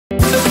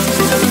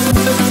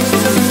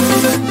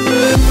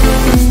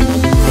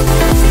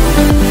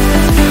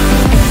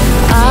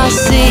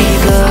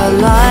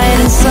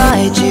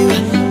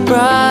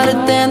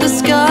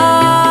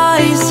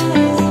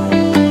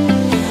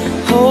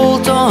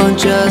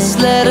just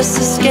let us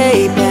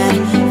escape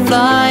and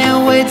fly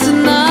away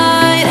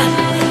tonight.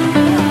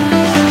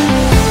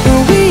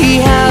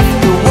 We have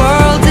the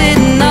world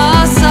in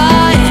our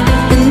sight,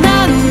 and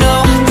I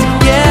know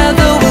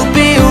together we'll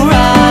be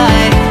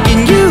alright. Can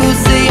you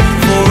see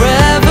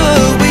forever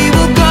we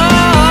will go?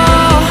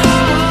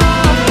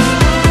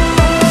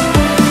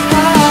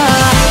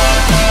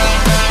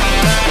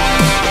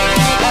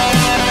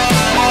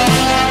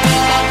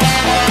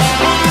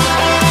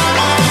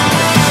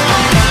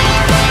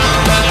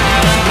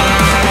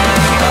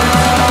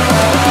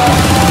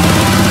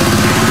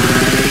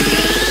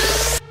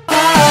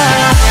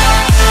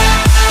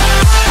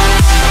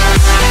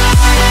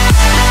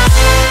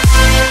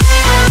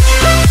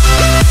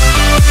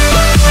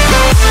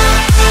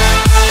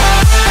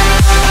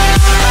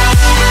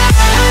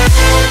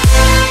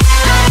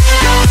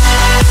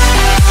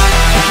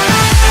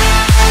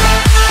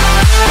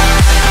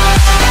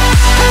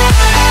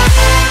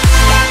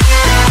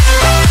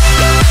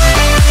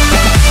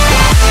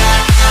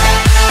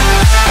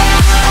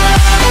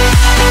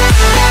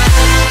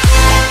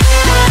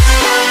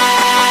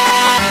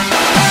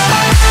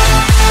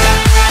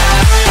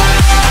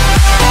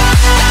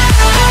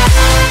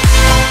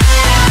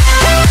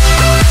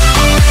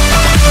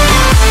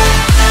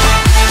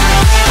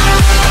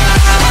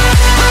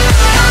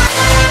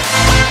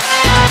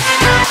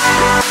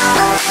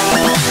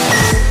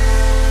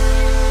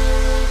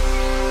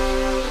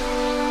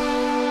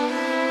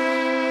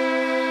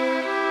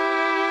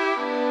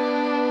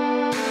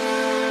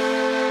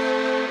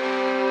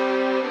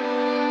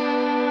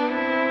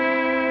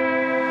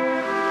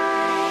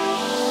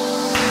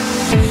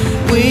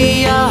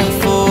 We are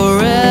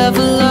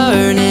forever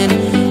learning,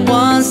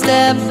 one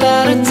step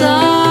at a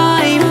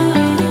time.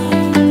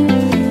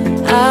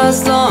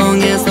 As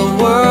long as the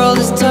world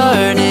is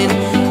turning,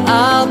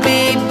 I'll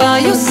be by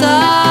your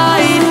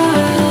side.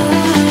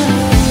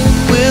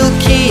 We'll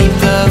keep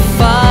the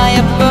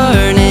fire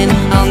burning,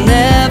 I'll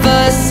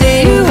never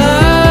see you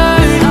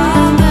hurt.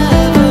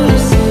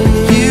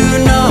 You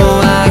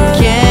know I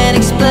can't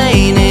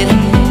explain it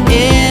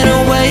in a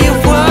way of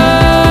words.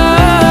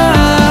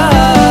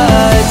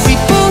 We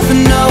both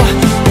know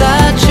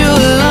that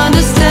you'll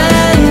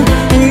understand,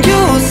 and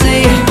you'll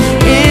see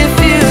if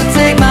you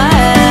take my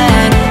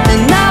hand,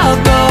 and I'll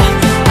go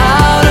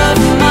out of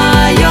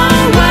my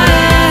own way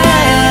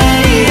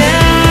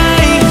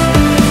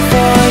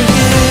for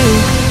you,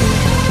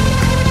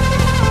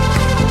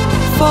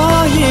 for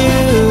you.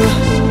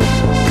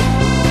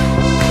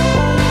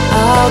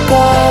 I'll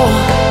go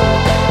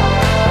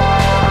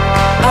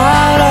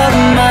out of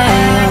my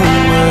own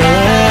way.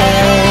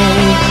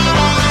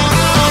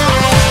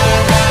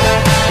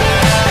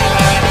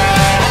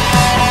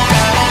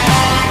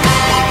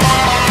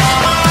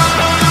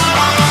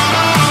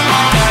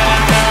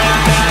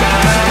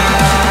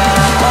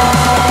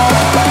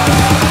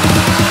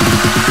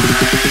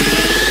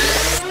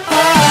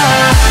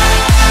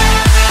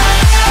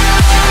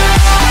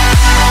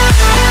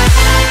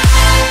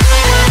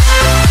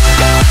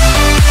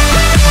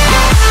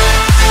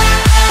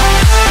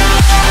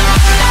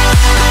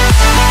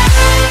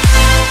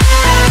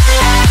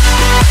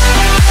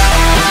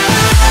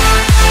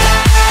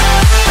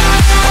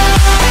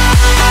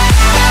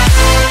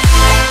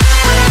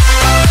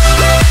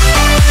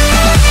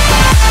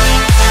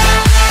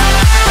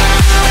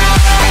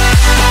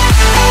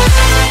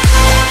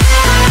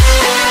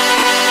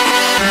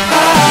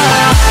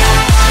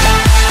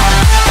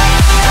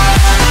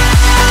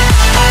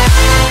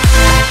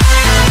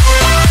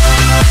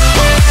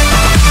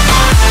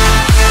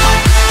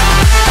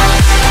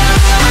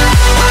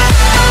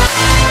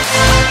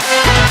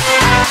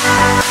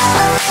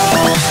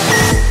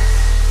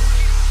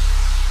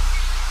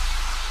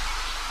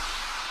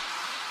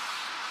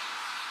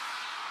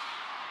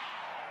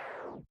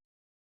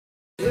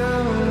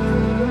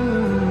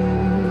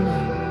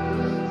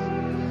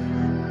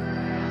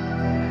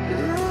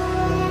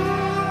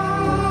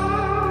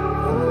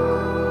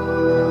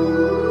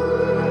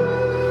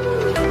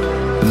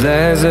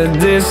 There's a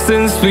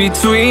distance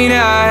between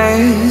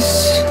us.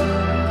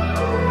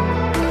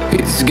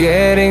 It's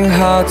getting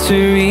hard to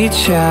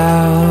reach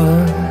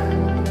out.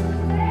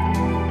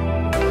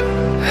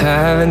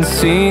 Haven't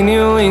seen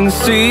you in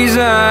seasons,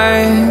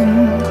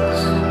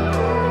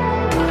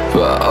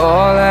 but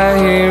all I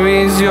hear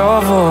is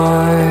your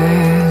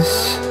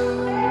voice.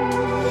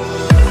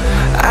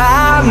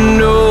 I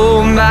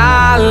know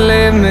my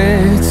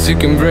limits, you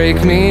can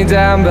break me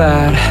down,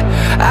 but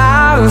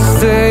I'll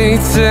stay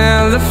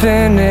till the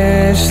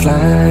finish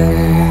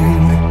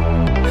line.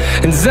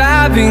 And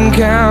I've been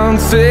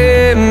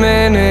counting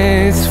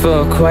minutes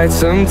for quite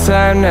some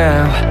time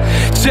now,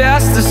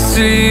 just to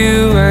see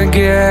you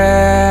again.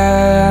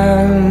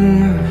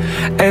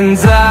 And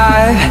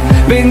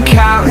I've been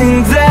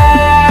counting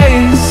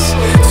days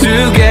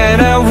to get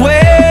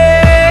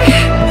away,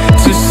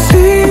 to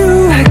see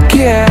you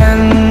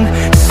again,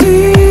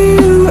 see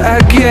you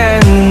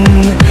again.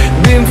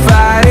 Been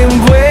fighting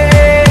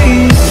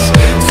ways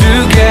to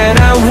get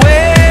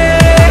away,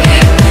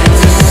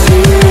 to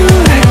see you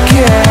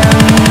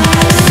again,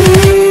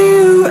 see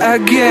you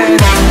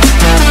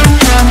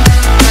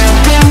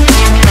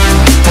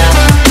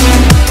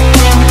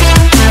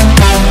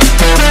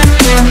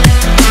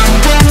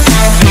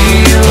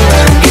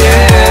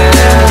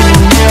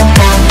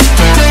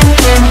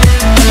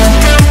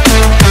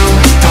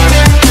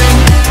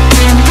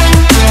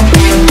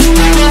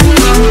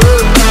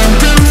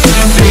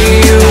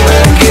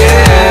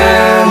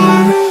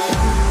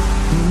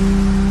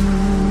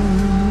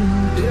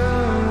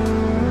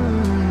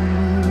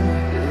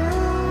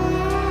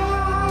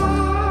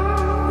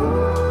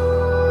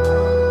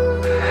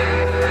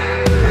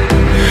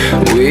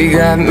We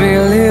got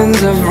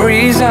millions of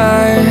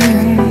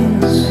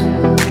reasons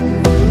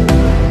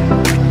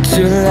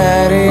to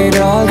let it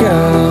all go.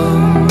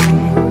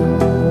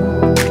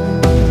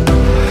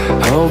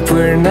 Hope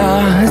we're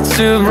not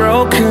too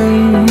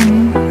broken.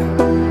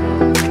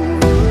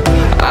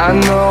 I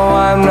know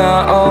I'm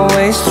not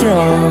always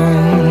strong,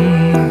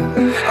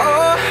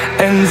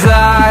 and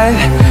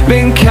I've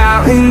been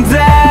counting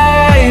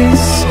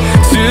days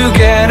to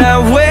get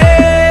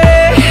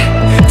away,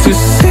 to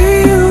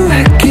see you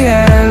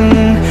again,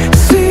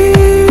 see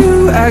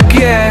you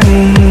again.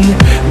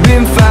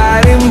 Been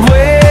fighting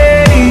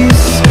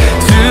ways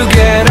to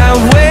get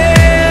away,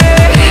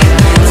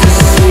 to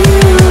see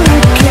you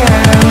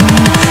again,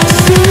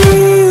 see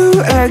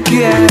you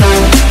again.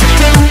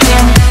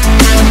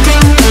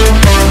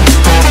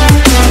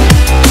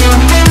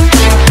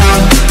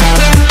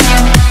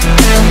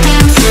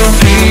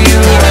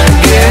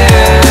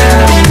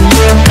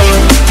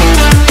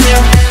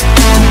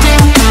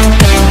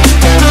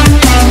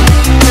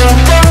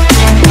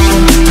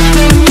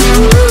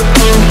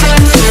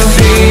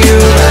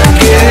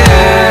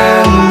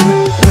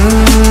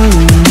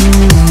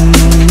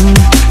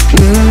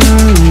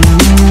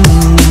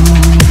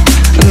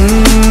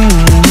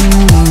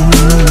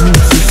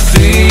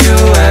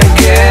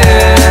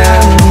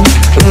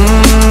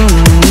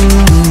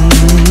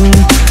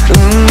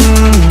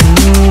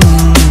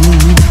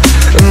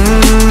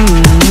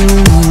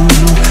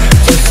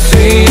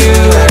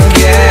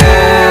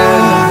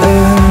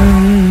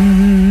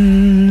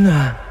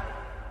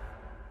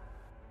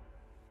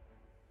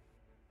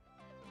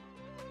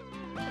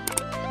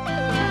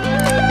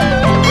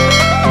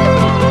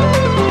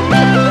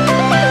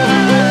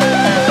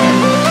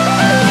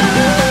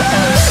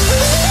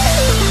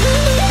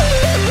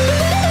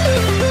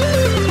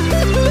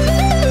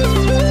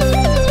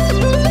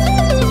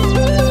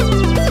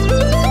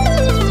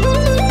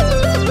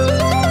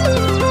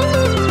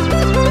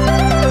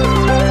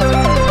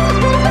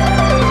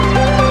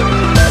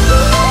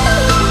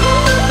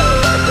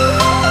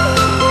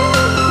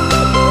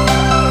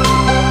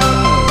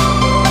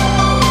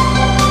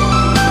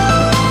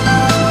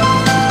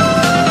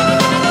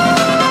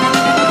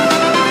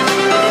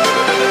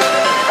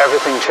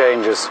 Everything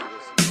changes.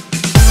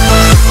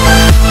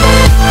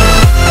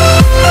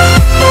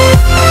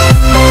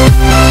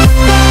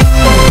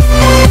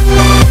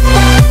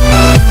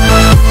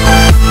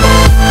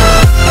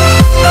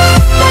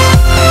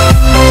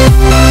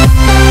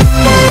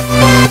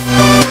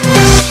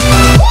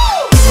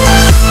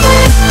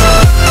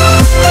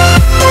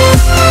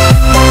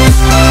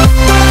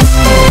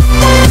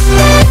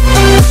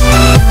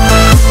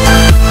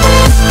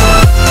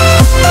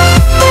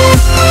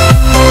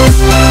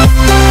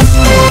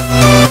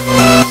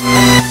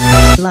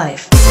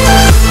 Life.